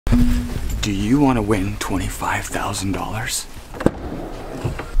Do you want to win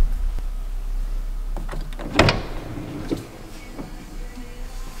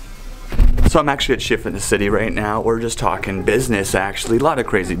 $25,000? So I'm actually at Shift in the City right now. We're just talking business, actually. A lot of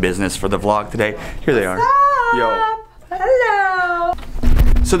crazy business for the vlog today. Here they are. Yo. Hello.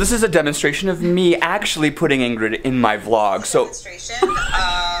 So this is a demonstration of me actually putting Ingrid in my vlog. So demonstration of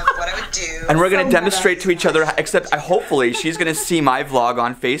what I would do. And we're gonna demonstrate to each other, except hopefully she's gonna see my vlog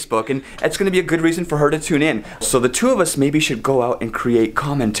on Facebook, and it's gonna be a good reason for her to tune in. So the two of us maybe should go out and create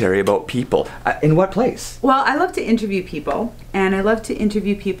commentary about people. In what place? Well, I love to interview people, and I love to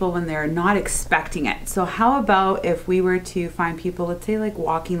interview people when they're not expecting it. So how about if we were to find people, let's say like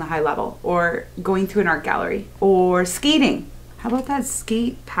walking the high level, or going through an art gallery, or skating. How about that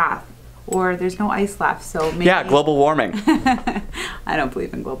skate path? Or there's no ice left, so maybe... Yeah, global warming. I don't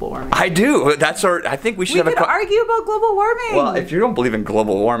believe in global warming. I do. That's our... I think we should have a... We could argue about global warming. Well, if you don't believe in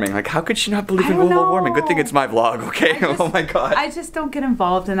global warming, like, how could she not believe in global warming? Good thing it's my vlog, okay? Oh my god. I just don't get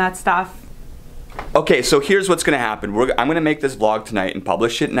involved in that stuff. Okay, so here's what's gonna happen. I'm gonna make this vlog tonight and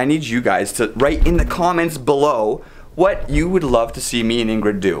publish it, and I need you guys to write in the comments below what you would love to see me and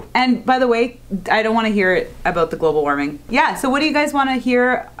Ingrid do. And by the way, I don't want to hear it about the global warming. Yeah, so what do you guys want to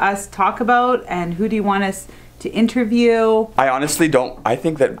hear us talk about, and who do you want us to interview? I honestly don't. I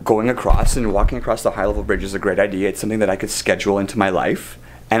think that going across and walking across the high level bridge is a great idea. It's something that I could schedule into my life.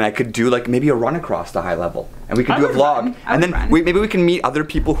 And I could do like maybe a run across the high level, and we could do a vlog, and then maybe we can meet other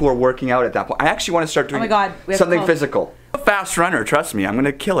people who are working out at that point. I actually want to start doing something physical. I'm a fast runner, trust me. I'm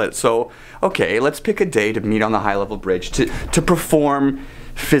gonna kill it. So okay, let's pick a day to meet on the high level bridge to perform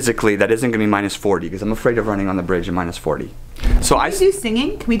physically. That isn't gonna be -40 because I'm afraid of running on the bridge at -40. So Can we do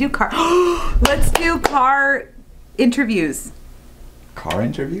singing? Can we do car? Let's do car interviews. Car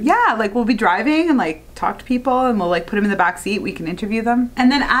interview? Yeah, like we'll be driving and like talk to people, and we'll like put them in the back seat. We can interview them and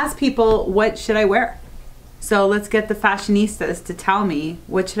then ask people, what should I wear? So let's get the fashionistas to tell me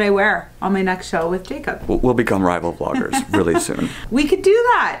what should I wear on my next show with Jacob. We'll become rival vloggers really soon. We could do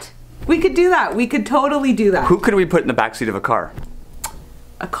that. We could do that. We could totally do that. Who could we put in the backseat of a car?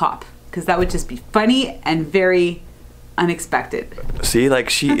 A cop, because that would just be funny and very unexpected. See, like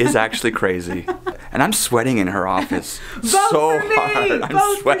she is actually crazy. And I'm sweating in her office so hard. I'm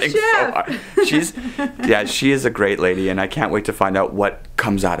sweating so hard. Yeah, she is a great lady, and I can't wait to find out what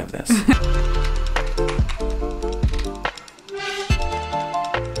comes out of this.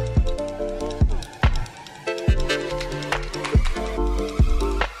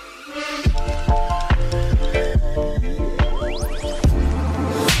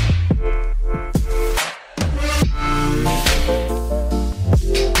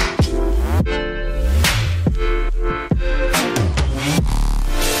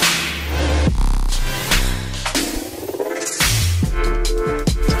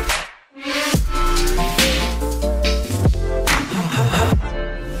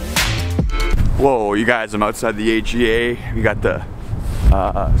 Whoa, you guys, I'm outside the AGA. We got the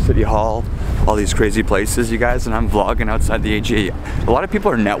City Hall, all these crazy places, you guys, and I'm vlogging outside the AGA. A lot of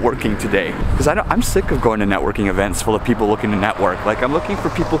people are networking today, because I'm sick of going to networking events full of people looking to network. Like, I'm looking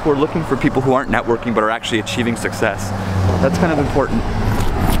for people who are looking for people who aren't networking but are actually achieving success. That's kind of important.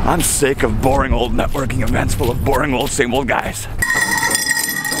 I'm sick of boring old networking events full of boring old same old guys.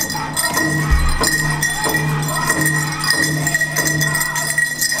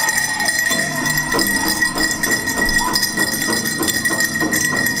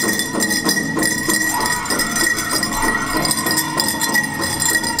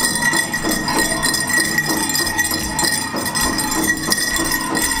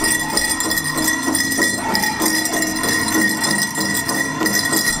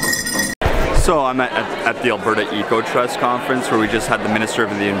 So I'm at the Alberta Eco Trust conference, where we just had the Minister of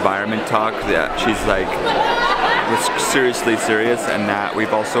the Environment talk. Yeah, she's like, was seriously serious, and that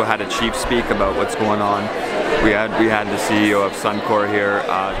we've also had a chief speak about what's going on. We had the CEO of Suncor here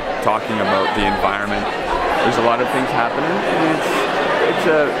talking about the environment. There's a lot of things happening, and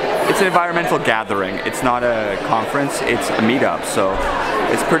it's an environmental gathering. It's not a conference, it's a meetup, so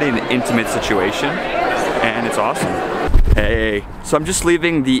it's pretty an intimate situation, and it's awesome. Hey, so I'm just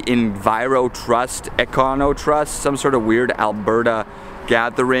leaving the Enviro Trust, Econo Trust, some sort of weird Alberta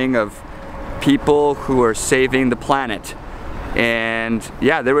gathering of people who are saving the planet. And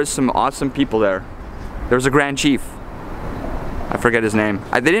yeah, there was some awesome people there. There was a Grand Chief. I forget his name.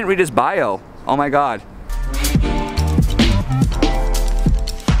 They didn't read his bio. Oh my God.